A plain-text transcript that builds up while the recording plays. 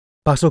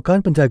Pasukan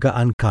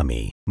penjagaan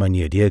kami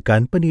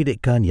menyediakan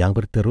pendidikan yang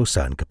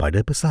berterusan kepada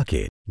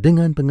pesakit.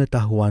 Dengan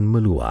pengetahuan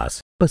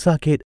meluas,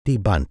 pesakit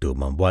dibantu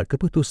membuat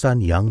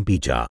keputusan yang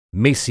bijak.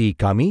 Misi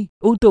kami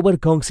untuk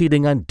berkongsi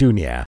dengan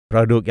dunia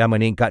produk yang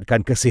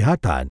meningkatkan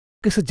kesihatan,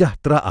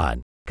 kesejahteraan,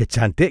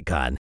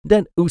 kecantikan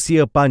dan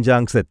usia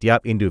panjang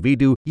setiap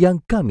individu yang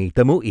kami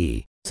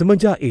temui.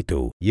 Semenjak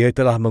itu, ia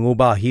telah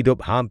mengubah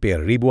hidup hampir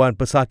ribuan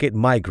pesakit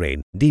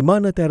migrain di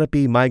mana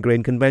terapi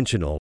migrain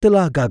konvensional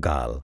telah gagal.